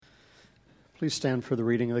Please stand for the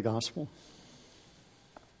reading of the gospel.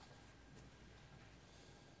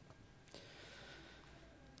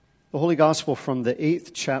 The Holy Gospel from the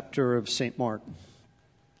 8th chapter of St. Mark.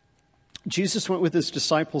 Jesus went with his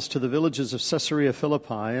disciples to the villages of Caesarea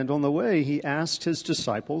Philippi, and on the way he asked his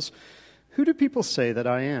disciples, "Who do people say that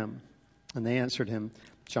I am?" And they answered him,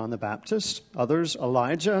 "John the Baptist, others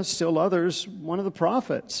Elijah, still others one of the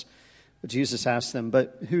prophets." But Jesus asked them,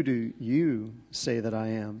 "But who do you say that I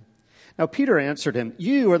am?" Now Peter answered him,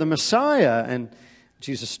 "You are the Messiah." And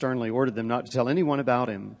Jesus sternly ordered them not to tell anyone about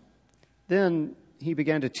him. Then he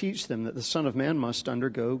began to teach them that the Son of Man must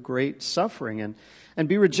undergo great suffering and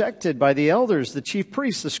be rejected by the elders, the chief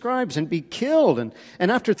priests, the scribes, and be killed,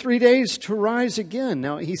 and after 3 days to rise again.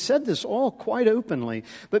 Now, he said this all quite openly,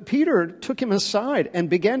 but Peter took him aside and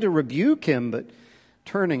began to rebuke him. But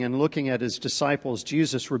turning and looking at his disciples,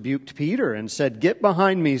 Jesus rebuked Peter and said, "Get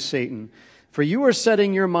behind me, Satan, for you are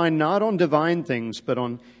setting your mind not on divine things, but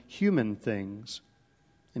on human things."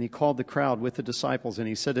 And he called the crowd with the disciples, and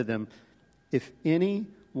he said to them, "If any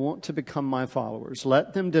want to become my followers,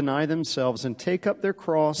 let them deny themselves and take up their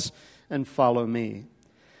cross and follow me.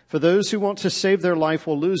 For those who want to save their life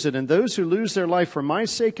will lose it, and those who lose their life for my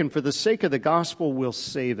sake and for the sake of the gospel will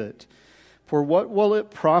save it. For what will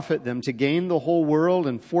it profit them to gain the whole world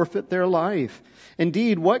and forfeit their life?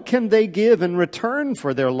 Indeed, what can they give in return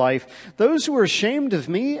for their life? Those who are ashamed of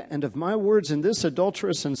me and of my words in this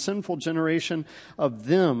adulterous and sinful generation, of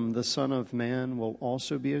them the Son of Man will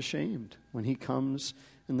also be ashamed when he comes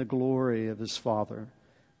in the glory of his Father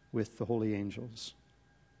with the holy angels."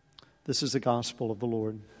 This is the gospel of the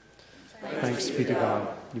Lord. Thanks be to God.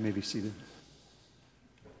 You may be seated.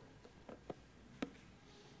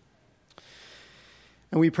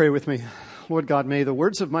 And we pray with me. Lord God, may the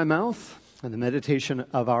words of my mouth and the meditation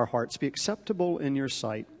of our hearts be acceptable in your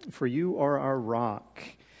sight, for you are our rock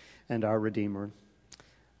and our Redeemer.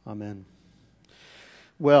 Amen.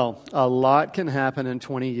 Well, a lot can happen in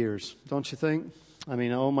 20 years, don't you think? I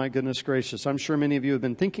mean, oh my goodness gracious. I'm sure many of you have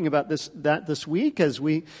been thinking about this week as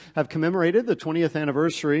we have commemorated the 20th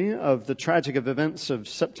anniversary of the tragic events of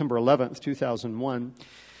September 11th, 2001.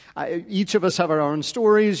 Each of us have our own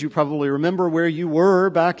stories. You probably remember where you were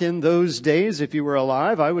back in those days if you were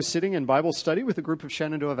alive. I was sitting in Bible study with a group of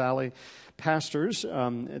Shenandoah Valley pastors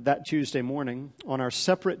that Tuesday morning. On our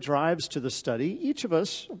separate drives to the study, each of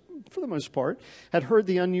us, for the most part, had heard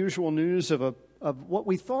the unusual news of what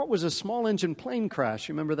we thought was a small engine plane crash.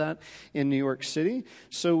 You remember that in New York City?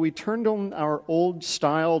 So we turned on our old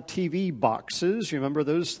style TV boxes. You remember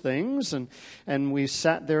those things? And we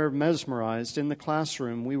sat there mesmerized in the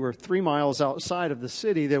classroom. We were 3 miles outside of the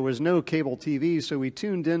city. There was no cable TV, so we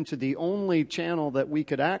tuned into the only channel that we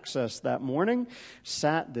could access that morning,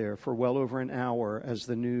 sat there for well over an hour as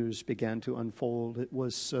the news began to unfold. It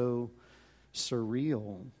was so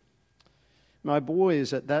surreal. My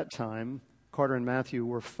boys at that time, Carter and Matthew,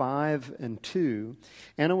 were 5 and 2.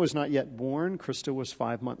 Anna was not yet born. Krista was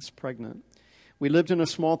 5 months pregnant. We lived in a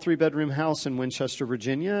small 3-bedroom house in Winchester,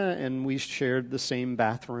 Virginia, and we shared the same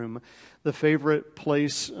bathroom. The favorite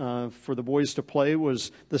place for the boys to play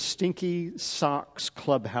was the Stinky Socks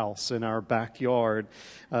clubhouse in our backyard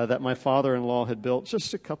that my father-in-law had built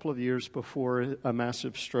just a couple of years before a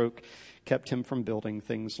massive stroke kept him from building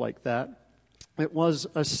things like that. It was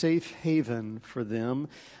a safe haven for them,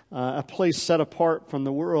 a place set apart from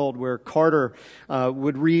the world where Carter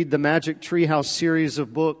would read the Magic Treehouse series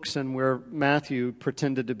of books and where Matthew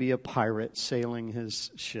pretended to be a pirate sailing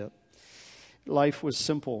his ship. Life was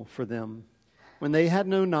simple for them when they had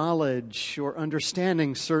no knowledge or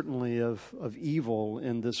understanding, certainly, of evil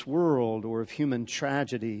in this world or of human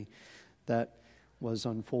tragedy that was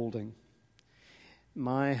unfolding.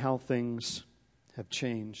 My, how things have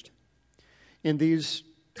changed. In these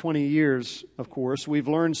 20 years, of course, we've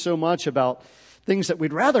learned so much about things that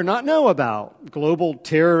we'd rather not know about. Global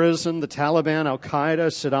terrorism, the Taliban,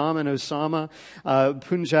 Al-Qaeda, Saddam and Osama,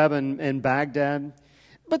 Punjab and Baghdad.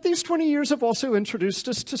 But these 20 years have also introduced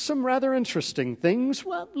us to some rather interesting things,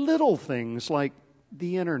 well, little things like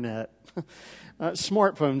the internet.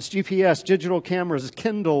 Smartphones, GPS, digital cameras,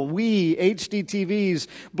 Kindle, Wii, HD TVs,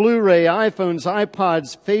 Blu-ray, iPhones,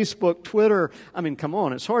 iPods, Facebook, Twitter. I mean, come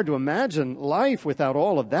on, it's hard to imagine life without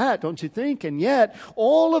all of that, don't you think? And yet,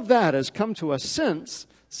 all of that has come to us since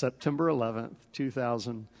September 11th,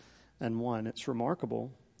 2001. It's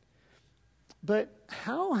remarkable. But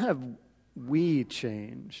how have we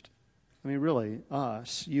changed? I mean, really,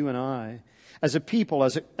 us, you and I, as a people,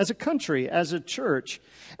 as a country, as a church.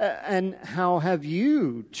 And how have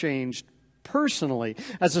you changed personally,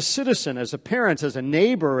 as a citizen, as a parent, as a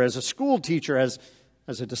neighbor, as a school teacher, as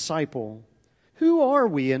a disciple? Who are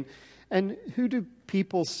we and And who do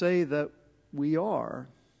people say that we are?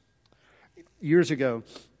 Years ago,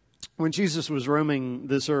 when Jesus was roaming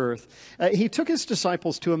this earth, he took his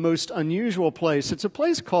disciples to a most unusual place. It's a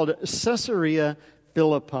place called Caesarea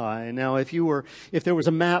Philippi. Now, if there was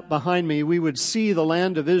a map behind me, we would see the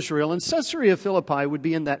land of Israel, and Caesarea Philippi would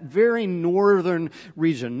be in that very northern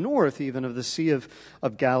region, north even of the Sea of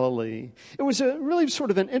Galilee. It was a really sort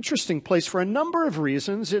of an interesting place for a number of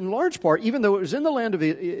reasons. In large part, even though it was in the land of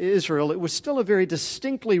Israel, it was still a very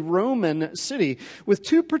distinctly Roman city with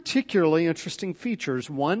two particularly interesting features.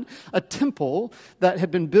 One, a temple that had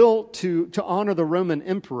been built to honor the Roman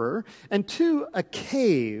emperor, and two, a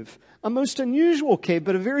cave. A most unusual cave,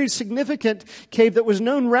 but a very significant cave that was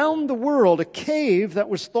known round the world, a cave that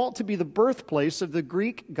was thought to be the birthplace of the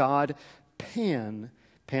Greek god Pan.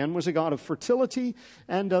 Pan was a god of fertility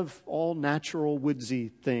and of all natural woodsy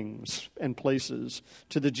things and places.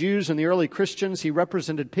 To the Jews and the early Christians, he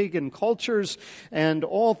represented pagan cultures and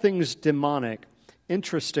all things demonic.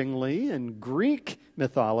 Interestingly, in Greek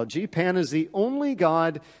mythology, Pan is the only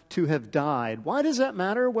god to have died. Why does that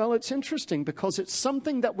matter? Well, it's interesting because it's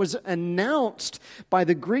something that was announced by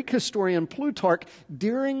the Greek historian Plutarch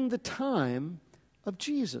during the time of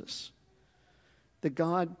Jesus. The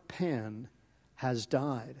god Pan has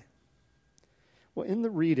died. Well, in the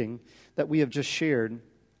reading that we have just shared,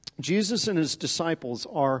 Jesus and his disciples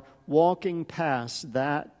are walking past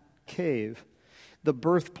that cave, the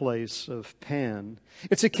birthplace of Pan.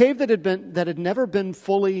 It's a cave that had never been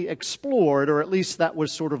fully explored, or at least that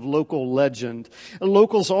was sort of local legend.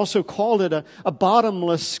 Locals also called it a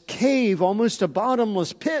bottomless cave, almost a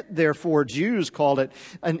bottomless pit. Therefore, Jews called it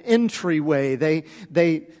an entryway.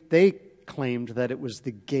 They claimed that it was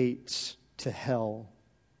the gates to hell.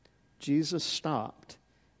 Jesus stopped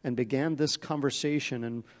and began this conversation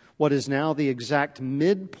in what is now the exact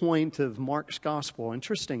midpoint of Mark's gospel.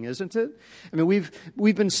 Interesting, isn't it? I mean,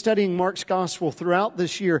 we've been studying Mark's gospel throughout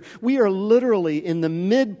this year. We are literally in the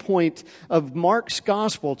midpoint of Mark's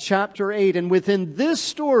gospel, chapter 8. And within this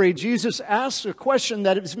story, Jesus asks a question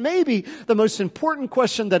that is maybe the most important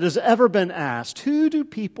question that has ever been asked. Who do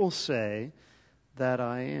people say that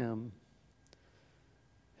I am?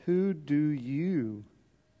 Who do you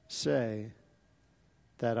say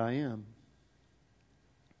that I am?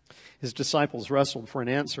 His disciples wrestled for an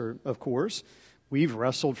answer, of course. We've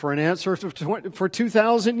wrestled for an answer for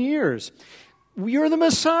 2,000 years. You're the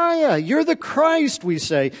Messiah. You're the Christ, we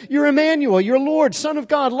say. You're Emmanuel. You're Lord, Son of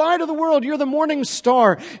God, Light of the world. You're the morning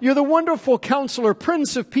star. You're the wonderful Counselor,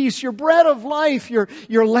 Prince of Peace. You're bread of life. You're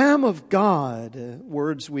Lamb of God.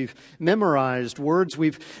 Words we've memorized. Words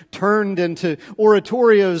we've turned into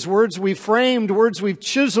oratorios. Words we've framed. Words we've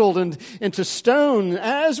chiseled into stone,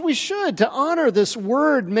 as we should, to honor this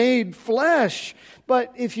Word made flesh.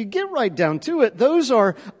 But if you get right down to it, those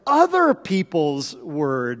are other people's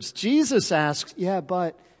words. Jesus asks, yeah,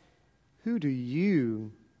 but who do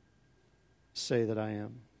you say that I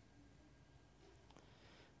am?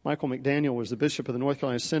 Michael McDaniel was the bishop of the North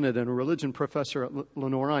Carolina Synod and a religion professor at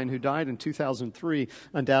Lenoir-Rhyne who died in 2003.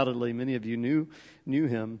 Undoubtedly, many of you knew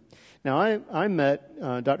him. Now, I met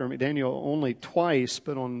Dr. McDaniel only twice,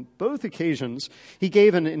 but on both occasions, he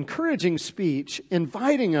gave an encouraging speech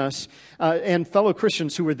inviting us and fellow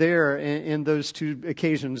Christians who were there in those two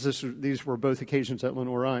occasions, these were both occasions at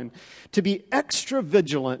Lenoir-Rhyne, to be extra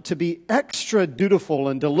vigilant, to be extra dutiful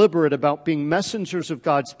and deliberate about being messengers of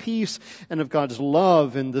God's peace and of God's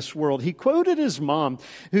love in this world. He quoted his mom,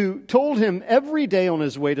 who told him every day on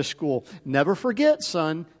his way to school, "Never forget,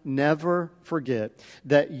 son, never forget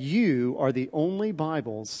that you are the only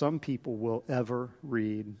Bible some people will ever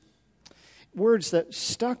read." Words that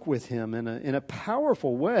stuck with him in a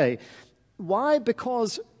powerful way. Why?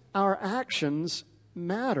 Because our actions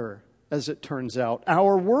matter, as it turns out.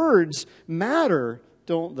 Our words matter,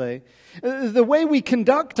 don't they? The way we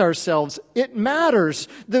conduct ourselves, it matters.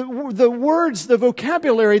 The words, the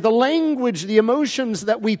vocabulary, the language, the emotions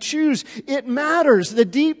that we choose, it matters. The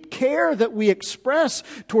deep care that we express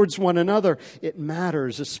towards one another, it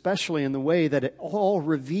matters, especially in the way that it all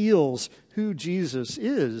reveals who Jesus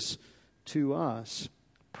is to us.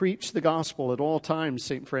 Preach the gospel at all times,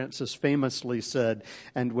 St. Francis famously said,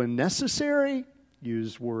 and when necessary,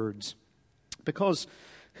 use words. Because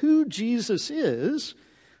who Jesus is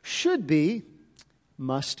should be,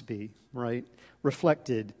 must be, right,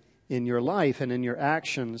 reflected in your life and in your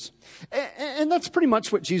actions. And that's pretty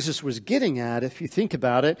much what Jesus was getting at, if you think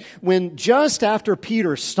about it, when just after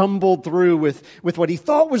Peter stumbled through with what he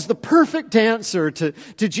thought was the perfect answer to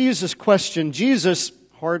Jesus' question, Jesus,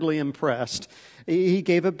 hardly impressed, he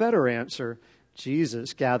gave a better answer.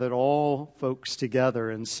 Jesus gathered all folks together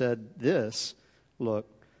and said this, look,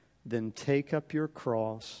 then take up your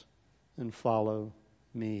cross and follow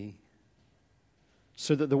me.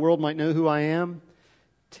 So that the world might know who I am,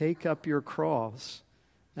 take up your cross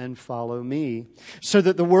and follow me. So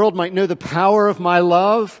that the world might know the power of my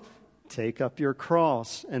love, take up your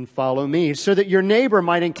cross and follow me. So that your neighbor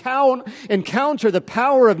might encounter the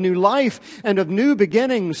power of new life and of new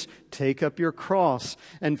beginnings, take up your cross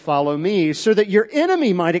and follow me. So that your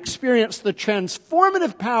enemy might experience the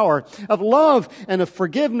transformative power of love and of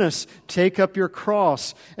forgiveness, take up your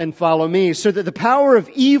cross and follow me. So that the power of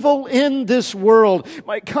evil in this world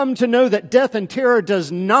might come to know that death and terror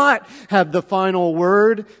does not have the final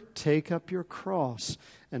word, take up your cross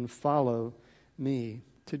and follow me.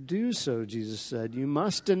 To do so, Jesus said, you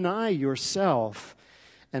must deny yourself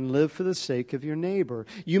and live for the sake of your neighbor.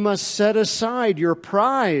 You must set aside your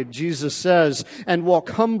pride, Jesus says, and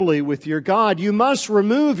walk humbly with your God. You must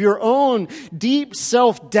remove your own deep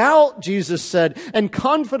self-doubt, Jesus said, and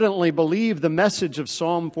confidently believe the message of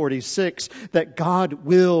Psalm 46, that God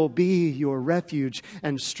will be your refuge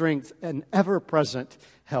and strength and ever-present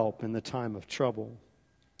help in the time of trouble,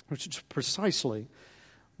 which is precisely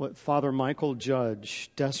what Father Michael Judge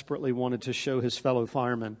desperately wanted to show his fellow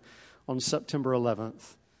firemen on September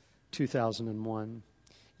 11th, 2001.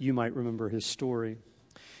 You might remember his story.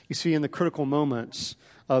 You see, in the critical moments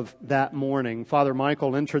of that morning, Father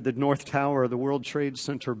Michael entered the North Tower of the World Trade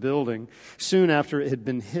Center building soon after it had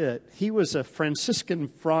been hit. He was a Franciscan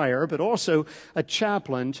friar, but also a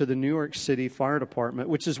chaplain to the New York City Fire Department,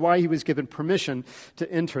 which is why he was given permission to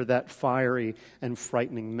enter that fiery and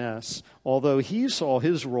frightening mess, although he saw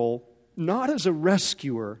his role not as a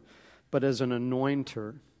rescuer, but as an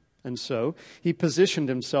anointer. And so he positioned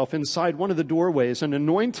himself inside one of the doorways and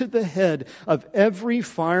anointed the head of every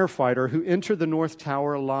firefighter who entered the North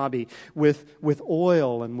Tower lobby with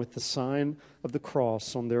oil and with the sign of the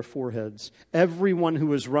cross on their foreheads. Everyone who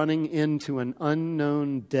was running into an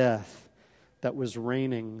unknown death that was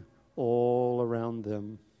reigning all around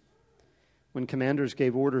them. When commanders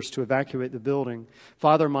gave orders to evacuate the building,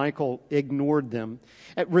 Father Michael ignored them,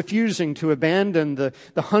 refusing to abandon the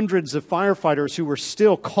hundreds of firefighters who were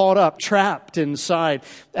still caught up, trapped inside.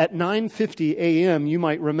 At 9:50 a.m., you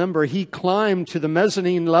might remember, he climbed to the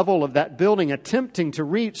mezzanine level of that building, attempting to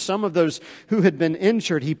reach some of those who had been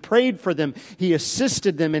injured. He prayed for them, he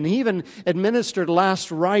assisted them, and he even administered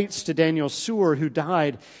last rites to Daniel Seward, who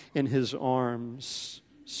died in his arms.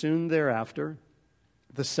 Soon thereafter,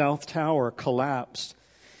 the South Tower collapsed,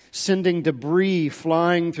 sending debris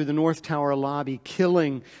flying through the North Tower lobby,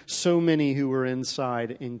 killing so many who were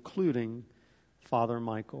inside, including Father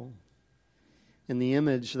Michael. In the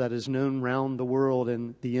image that is known round the world,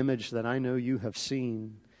 and the image that I know you have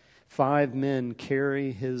seen, 5 men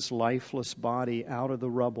carry his lifeless body out of the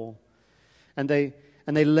rubble, and they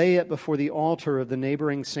lay it before the altar of the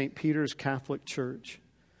neighboring St. Peter's Catholic Church,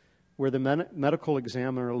 where the medical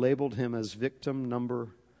examiner labeled him as victim number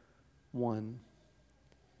 1.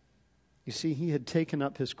 You see, he had taken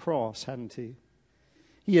up his cross, hadn't he?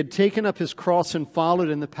 He had taken up his cross and followed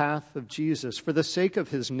in the path of Jesus for the sake of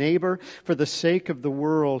his neighbor, for the sake of the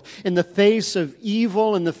world. In the face of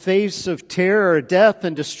evil, in the face of terror, death,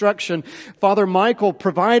 and destruction, Father Michael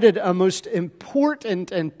provided a most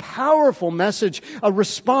important and powerful message, a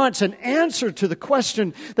response, an answer to the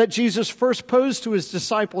question that Jesus first posed to his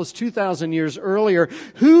disciples 2,000 years earlier.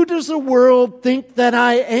 Who does the world think that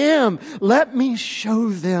I am? Let me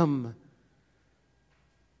show them,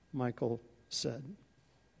 Michael said.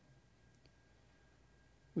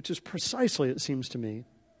 Which is precisely, it seems to me,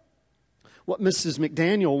 what Mrs.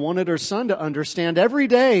 McDaniel wanted her son to understand every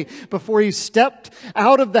day before he stepped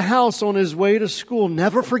out of the house on his way to school.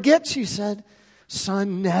 Never forget, she said.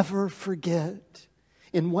 Son, never forget.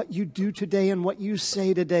 In what you do today and what you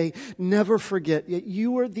say today, never forget. Yet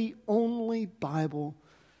you are the only Bible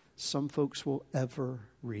some folks will ever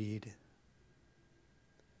read.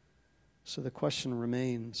 So the question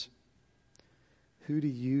remains, who do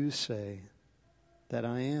you say that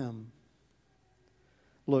I am?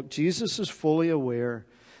 Look, Jesus is fully aware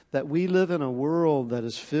that we live in a world that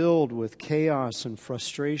is filled with chaos and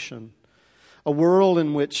frustration, a world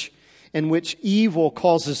in which evil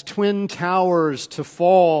causes twin towers to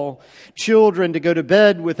fall, children to go to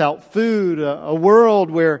bed without food, a world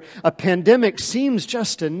where a pandemic seems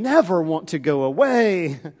just to never want to go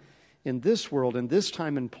away. In this world, in this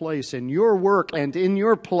time and place, in your work and in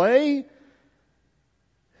your play,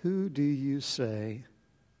 who do you say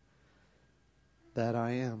that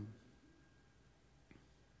I am?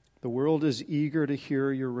 The world is eager to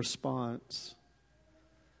hear your response.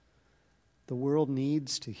 The world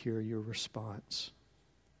needs to hear your response.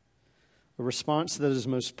 a response that is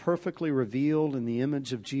most perfectly revealed in the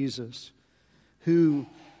image of Jesus, who,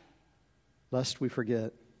 lest we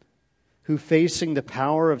forget, who facing the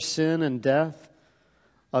power of sin and death,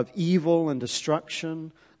 of evil and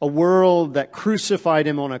destruction, a world that crucified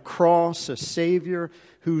him on a cross, a Savior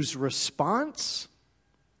whose response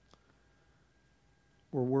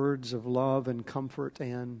were words of love and comfort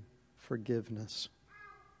and forgiveness.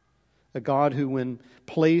 A God who, when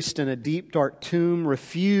placed in a deep, dark tomb,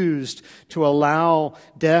 refused to allow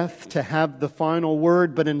death to have the final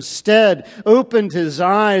word, but instead opened his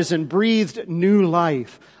eyes and breathed new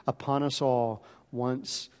life upon us all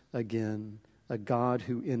once again. A God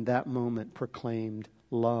who in that moment proclaimed,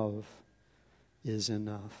 "Love is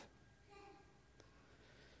enough."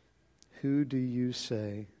 Who do you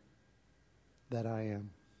say that I am?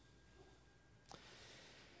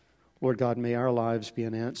 Lord God, may our lives be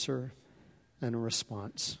an answer and a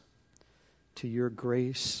response to your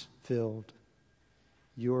grace-filled,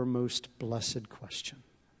 your most blessed question.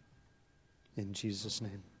 In Jesus'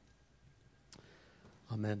 name,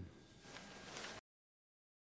 amen.